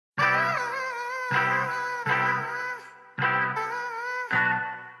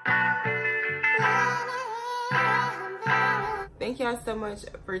thank y'all so much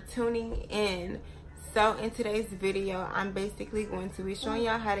for tuning in. So in today's video, I'm basically going to be showing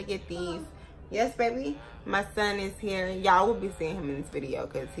y'all how to get these. Yes, baby, my son is here. Y'all will be seeing him in this video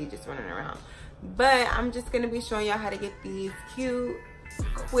because he's just running around. But I'm just gonna be showing y'all how to get these cute,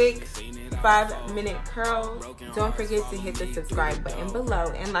 quick 5-minute curls. Don't forget to hit the subscribe button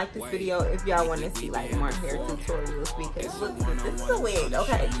below and like this video if y'all want to see like more hair tutorials, because look, this is a wig.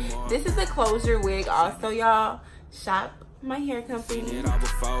 Okay, this is a closure wig also, y'all. Shop my hair company.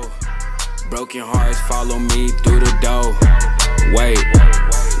 Broken hearts follow me through the door. Wait,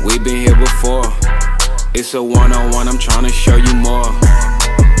 we been here before. It's a one-on-one, I'm trying to show you more.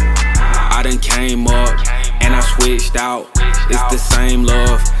 I done came up and I switched out. It's the same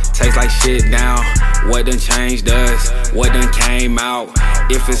love, tastes like shit now. What done changed us? What done came out?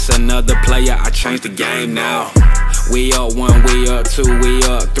 If it's another player, I change the game now. We up 1, we up 2, we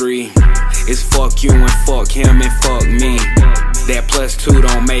up 3. It's fuck you and fuck him and fuck me. That +2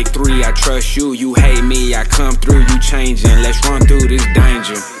 don't make 3. I trust you, you hate me. I come through, you changing. Let's run through this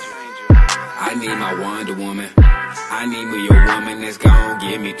danger. I need my Wonder Woman. I need me a woman that's gon'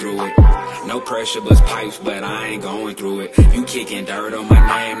 get me through it. No pressure but pipes, but I ain't going through it. You kicking dirt on my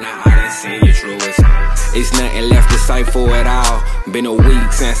name, now I done seen your truest. It's nothing left to say for it all. Been a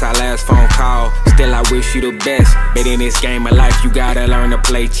week since our last phone call. Still I wish you the best, but in this game of life you gotta learn to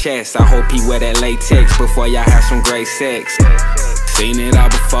play chess. I hope he wear that latex before y'all have some great sex. Seen it all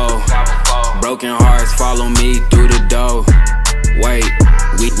before. Broken hearts follow me through the door. Wait,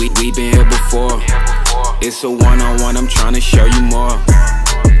 we been here before. It's a one-on-one, I'm trying to show you more.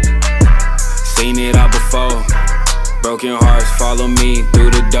 Seen it all before. Broken hearts follow me through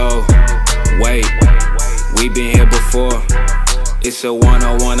the door. Wait, we been here before. It's a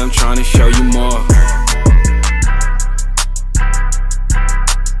one-on-one, I'm trying to show you more.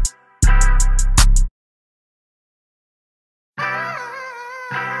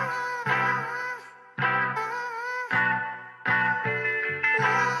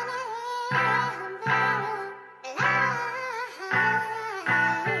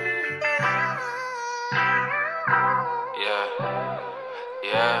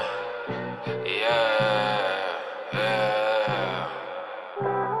 Yeah.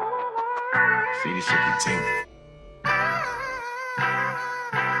 CD 17.